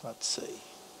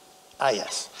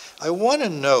 I want to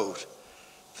note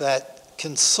that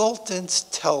consultants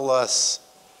tell us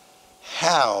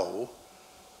how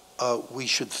we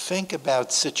should think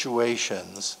about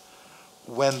situations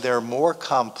when they're more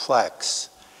complex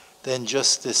than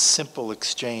just this simple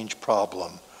exchange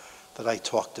problem that I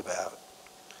talked about.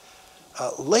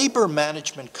 Labor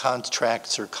management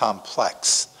contracts are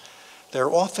complex.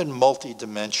 They're often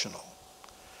multidimensional.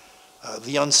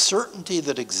 The uncertainty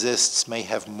that exists may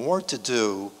have more to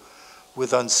do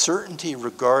with uncertainty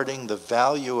regarding the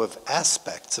value of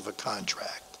aspects of a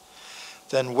contract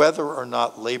than whether or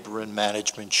not labor and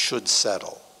management should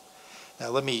settle. Now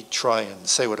let me try and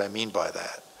say what I mean by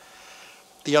that.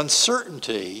 The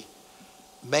uncertainty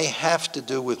may have to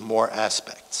do with more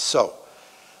aspects. So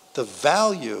the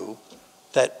value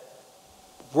that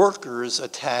workers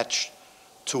attach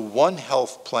to one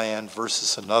health plan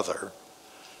versus another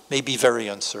may be very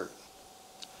uncertain.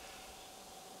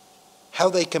 How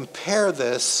they compare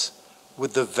this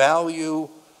with the value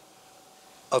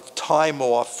of time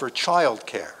off for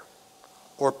childcare,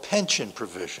 or pension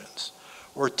provisions,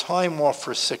 or time off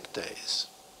for sick days.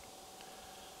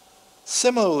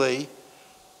 Similarly,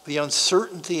 the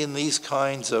uncertainty in these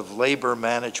kinds of labor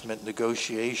management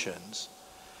negotiations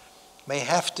may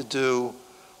have to do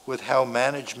with how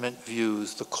management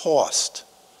views the cost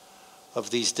of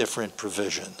these different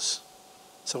provisions.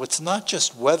 So it's not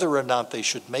just whether or not they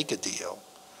should make a deal,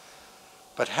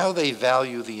 but how they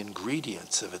value the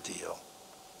ingredients of a deal.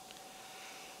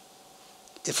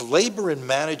 If labor and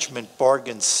management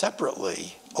bargain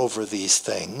separately over these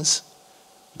things,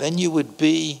 then you would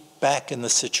be back in the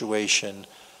situation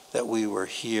that we were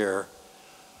here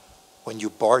when you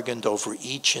bargained over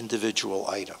each individual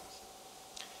item.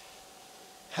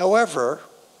 However,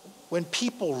 when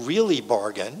people really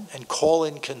bargain and call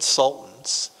in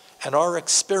consultants and are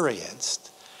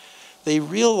experienced, they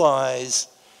realize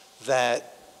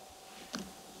that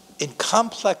in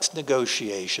complex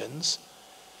negotiations,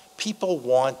 people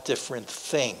want different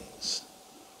things.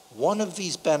 One of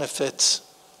these benefits,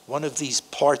 one of these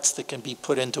parts that can be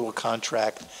put into a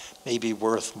contract may be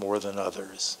worth more than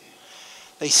others.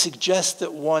 They suggest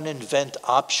that one invent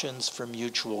options for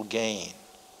mutual gain.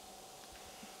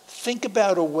 Think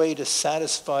about a way to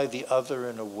satisfy the other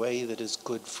in a way that is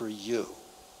good for you.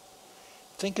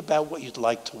 Think about what you'd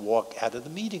like to walk out of the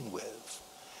meeting with.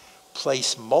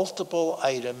 Place multiple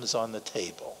items on the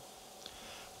table.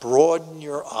 Broaden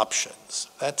your options.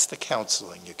 That's the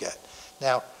counseling you get.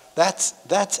 Now,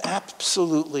 that's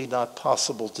absolutely not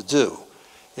possible to do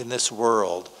in this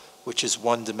world, which is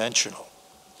one-dimensional.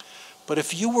 But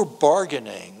if you were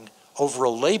bargaining over a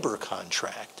labor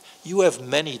contract, you have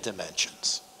many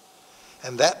dimensions.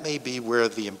 And that may be where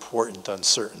the important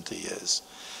uncertainty is.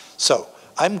 So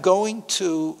I'm going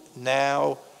to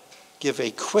now give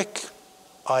a quick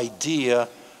idea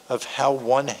of how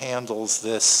one handles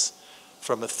this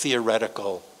from a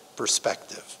theoretical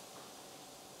perspective.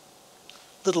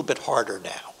 A little bit harder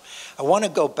now. I want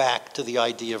to go back to the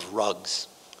idea of rugs.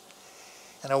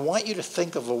 And I want you to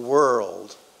think of a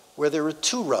world where there are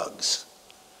two rugs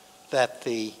that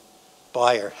the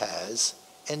buyer has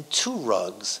and two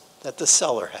rugs that the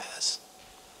seller has.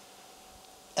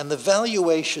 And the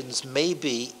valuations may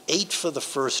be 8 for the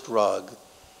first rug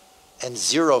and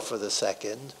 0 for the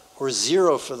second, or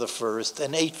 0 for the first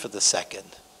and 8 for the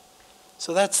second.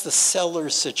 So that's the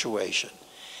seller's situation.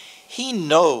 He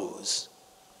knows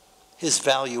his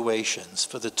valuations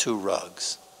for the two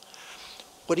rugs.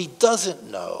 What he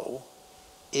doesn't know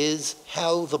is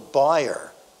how the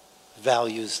buyer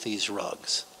values these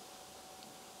rugs.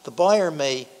 The buyer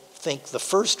may think the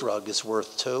first rug is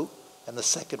worth 2 and the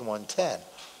second one 10,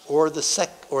 or the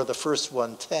first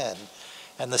one 10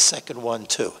 and the second one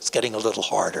 2. It's getting a little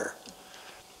harder.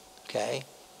 Okay?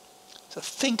 So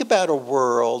think about a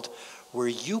world where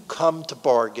you come to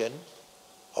bargain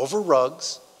over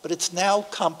rugs, but it's now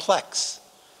complex.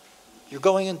 You're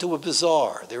going into a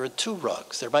bazaar. There are 2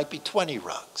 rugs. There might be 20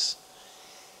 rugs.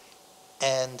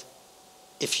 And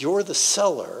if you're the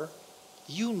seller,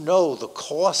 you know the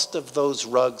cost of those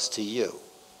rugs to you.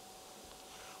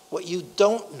 What you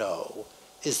don't know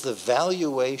is the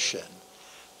valuation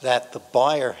that the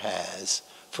buyer has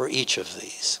for each of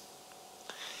these.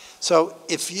 So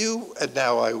if you, and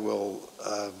now I will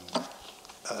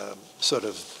sort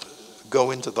of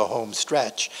go into the home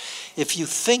stretch, if you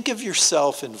think of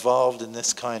yourself involved in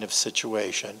this kind of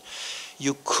situation,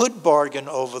 you could bargain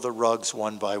over the rugs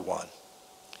one by one.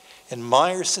 And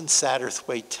Meyerson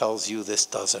Satterthwaite tells you this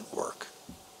doesn't work,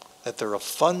 that there are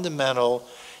fundamental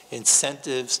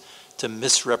incentives to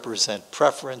misrepresent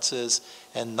preferences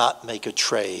and not make a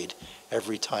trade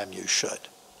every time you should.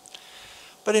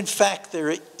 But in fact, there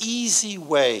are easy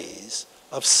ways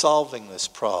of solving this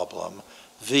problem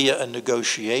via a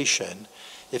negotiation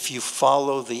if you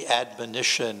follow the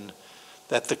admonition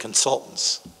that the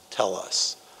consultants tell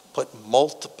us. Put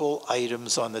multiple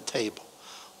items on the table.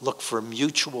 Look for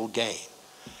mutual gain.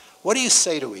 What do you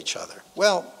say to each other?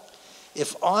 Well,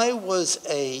 if I was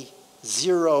a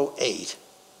 0.8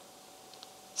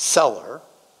 seller,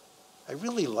 I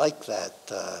really like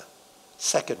that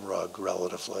second rug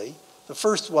relatively. The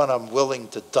first one I'm willing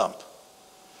to dump.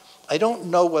 I don't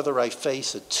know whether I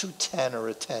face a 2.10 or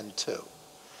a 10.2.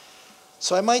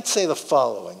 So I might say the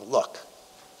following. Look,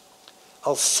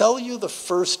 I'll sell you the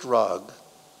first rug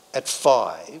at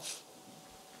 5.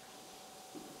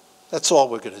 That's all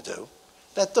we're going to do.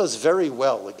 That does very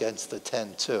well against the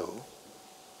 10.2.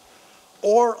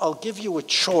 Or I'll give you a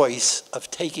choice of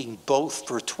taking both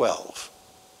for 12.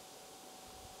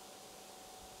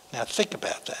 Now think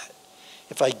about that.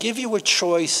 If I give you a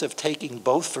choice of taking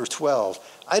both for 12,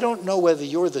 I don't know whether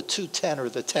you're the 2.10 or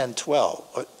the 10.12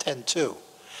 or 10.2.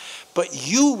 But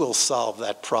you will solve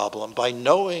that problem by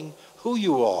knowing who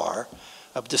you are,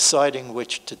 of deciding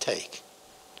which to take.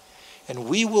 And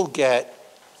we will get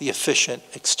the efficient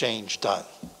exchange done.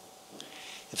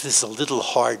 If this is a little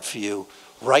hard for you,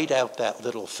 write out that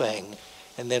little thing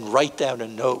and then write down a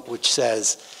note which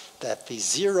says that the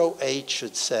 0.8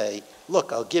 should say,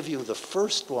 look, I'll give you the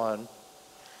first one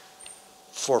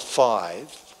for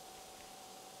 5,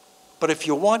 but if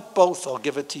you want both, I'll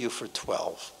give it to you for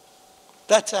 12.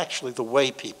 That's actually the way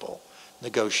people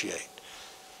negotiate.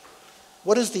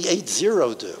 What does the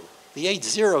 8.0 do? The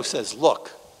 8.0 says,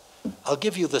 look, I'll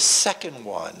give you the second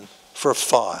one for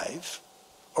 5,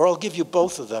 or I'll give you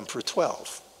both of them for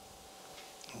 12.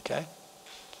 Okay?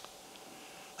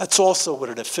 That's also what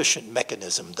an efficient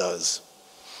mechanism does.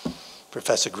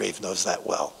 Professor Grave knows that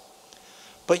well.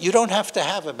 But you don't have to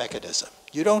have a mechanism.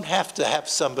 You don't have to have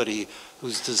somebody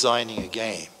who's designing a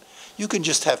game. You can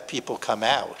just have people come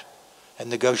out and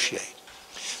negotiate.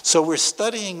 So we're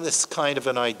studying this kind of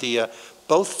an idea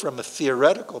both from a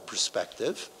theoretical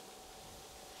perspective,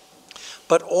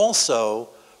 but also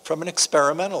from an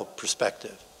experimental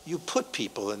perspective. You put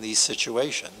people in these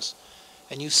situations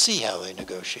and you see how they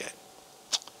negotiate.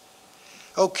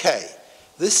 Okay,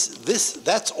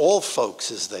 that's all, folks,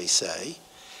 as they say.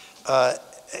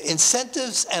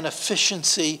 Incentives and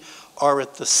efficiency are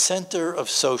at the center of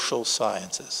social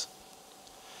sciences.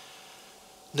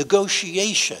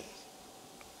 Negotiation,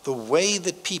 the way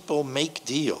that people make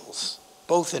deals,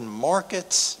 both in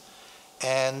markets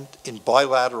and in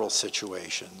bilateral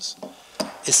situations,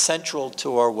 is central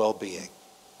to our well-being.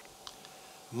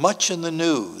 Much in the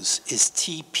news is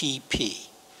TPP.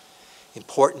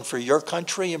 Important for your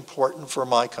country, important for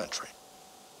my country.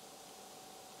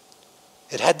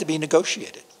 It had to be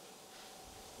negotiated.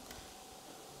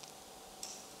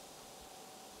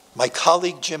 My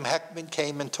colleague Jim Heckman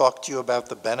came and talked to you about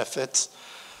the benefits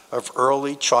of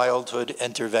early childhood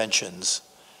interventions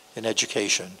in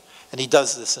education, and he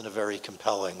does this in a very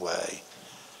compelling way.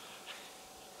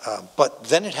 But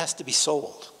then it has to be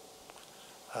sold.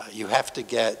 You have to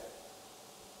get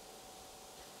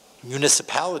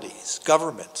municipalities,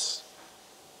 governments,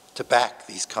 to back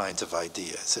these kinds of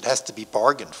ideas. It has to be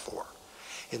bargained for.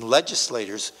 In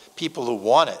legislators, people who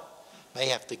want it may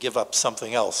have to give up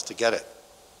something else to get it.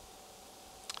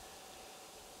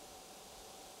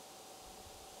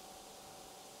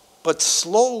 But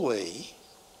slowly,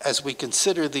 as we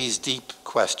consider these deep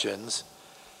questions,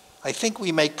 I think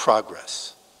we make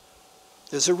progress.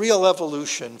 There's a real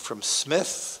evolution from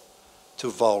Smith to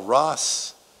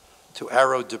Walras to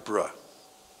Debreu.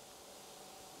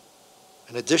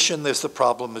 In addition, there's the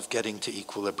problem of getting to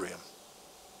equilibrium.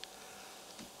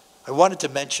 I wanted to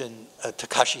mention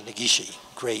Takashi Negishi,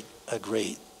 a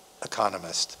great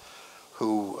economist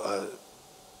who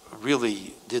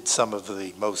really did some of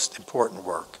the most important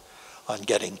work on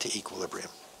getting to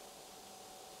equilibrium.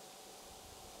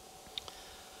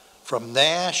 From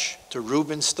Nash to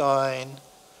Rubinstein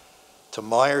to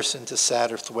Meyerson to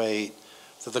Satterthwaite,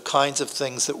 to the kinds of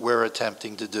things that we're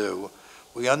attempting to do,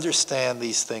 we understand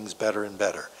these things better and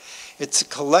better. It's a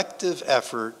collective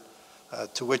effort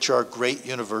to which our great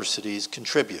universities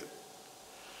contribute.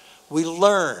 We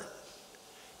learn.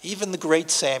 Even the great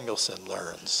Samuelson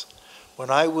learns. When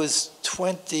I was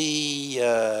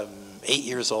 28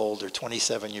 years old or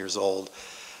 27 years old,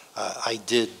 I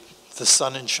did the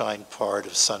Sonnenschein part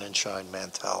of Sonnenschein,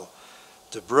 Mantel,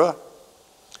 Debreu.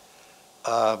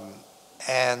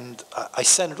 And I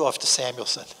sent it off to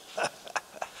Samuelson.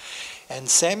 And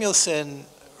Samuelson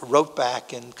wrote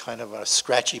back in kind of a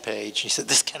scratchy page. He said,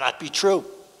 "This cannot be true."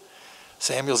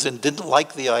 Samuelson didn't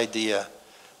like the idea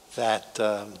that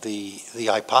the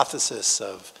hypothesis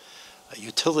of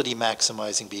utility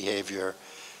maximizing behavior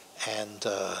and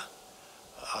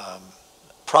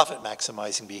profit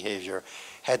maximizing behavior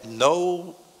had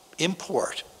no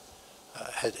import,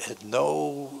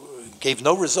 gave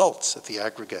no results at the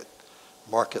aggregate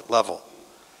market level.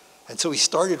 And so he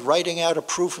started writing out a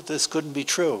proof that this couldn't be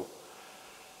true.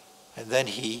 And then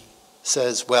he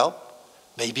says, well,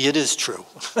 maybe it is true.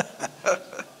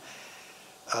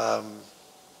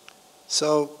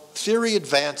 So theory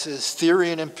advances,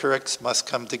 theory and empirics must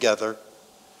come together.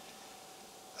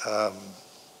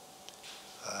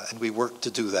 And we work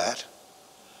to do that.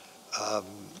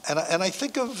 And I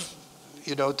think of,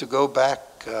 to go back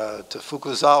to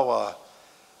Fukuzawa.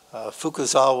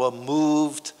 Fukuzawa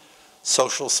moved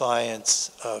social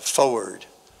science forward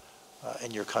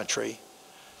in your country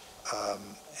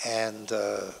and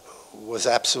was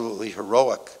absolutely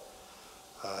heroic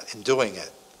in doing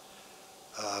it.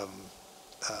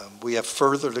 We have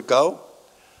further to go,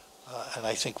 and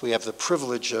I think we have the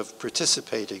privilege of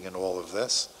participating in all of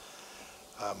this.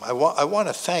 I want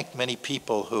to thank many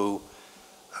people who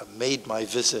made my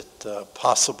visit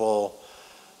possible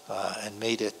and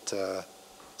made it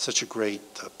such a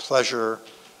great pleasure.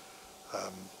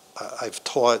 I've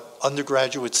taught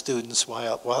undergraduate students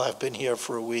while I've been here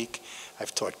for a week.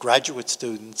 I've taught graduate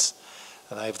students,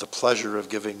 and I have the pleasure of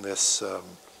giving this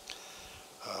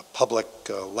public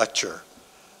lecture.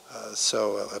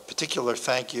 So a particular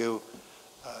thank you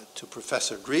to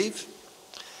Professor Grieve,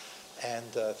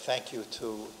 and thank you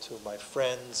to my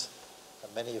friends,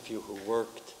 many of you who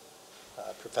worked,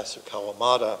 Professor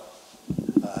Kawamata,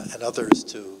 and others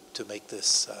to make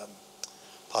this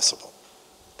possible.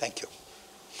 Thank you.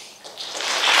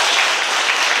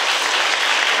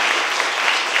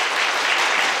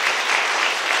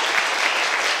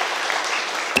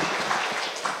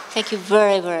 Thank you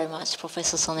very, very much,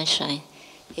 Professor Sonnenschein.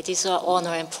 It is our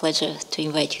honor and pleasure to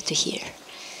invite you to here.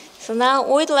 So now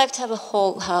we'd like to have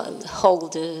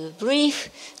hold a brief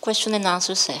question and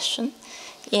answer session.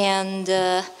 And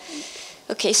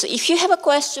Okay, so if you have a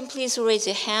question, please raise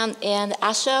your hand, and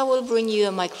Asha will bring you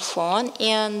a microphone,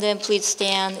 and then please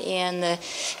stand and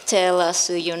tell us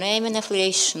your name and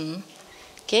affiliation.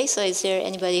 Okay, so is there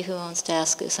anybody who wants to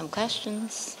ask some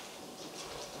questions?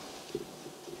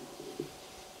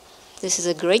 This is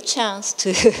a great chance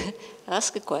to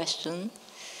ask a question.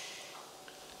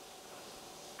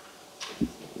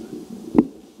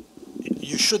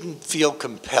 You shouldn't feel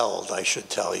compelled, I should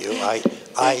tell you.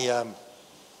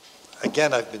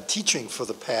 Again, I've been teaching for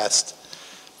the past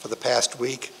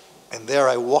week, and there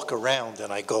I walk around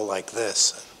and I go like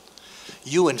this.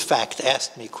 You, in fact,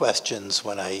 asked me questions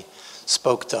when I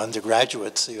spoke to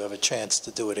undergraduates, so you have a chance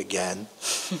to do it again.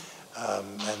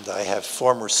 And I have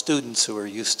former students who are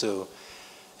used to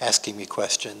asking me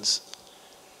questions.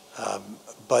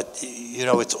 But, you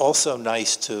know, it's also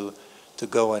nice to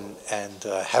go and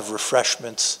have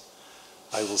refreshments.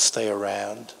 I will stay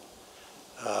around.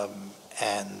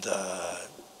 And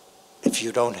if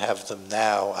you don't have them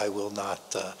now, I will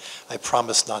not, I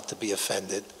promise not to be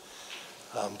offended.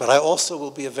 But I also will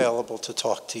be available to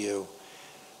talk to you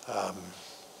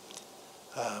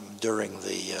during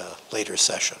the later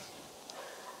session.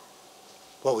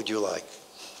 What would you like?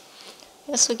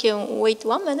 Yes, we can wait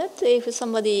 1 minute if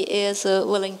somebody is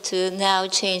willing to now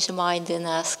change their mind and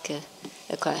ask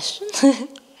a question.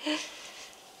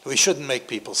 We shouldn't make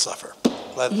people suffer.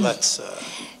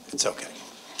 It's okay.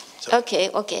 So.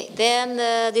 Okay. Then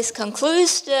this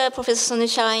concludes Professor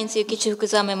Sonnenschein's Yukichi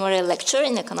Fukuzawa Memorial Lecture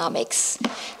in Economics.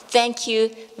 Thank you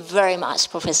very much,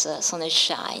 Professor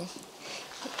Sonnenschein.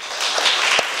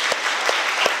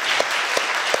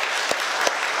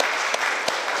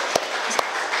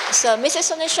 So Mrs.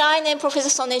 Sonnenschein and Professor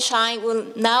Sonnenschein will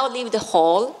now leave the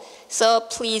hall, so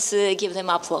please give them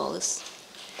applause.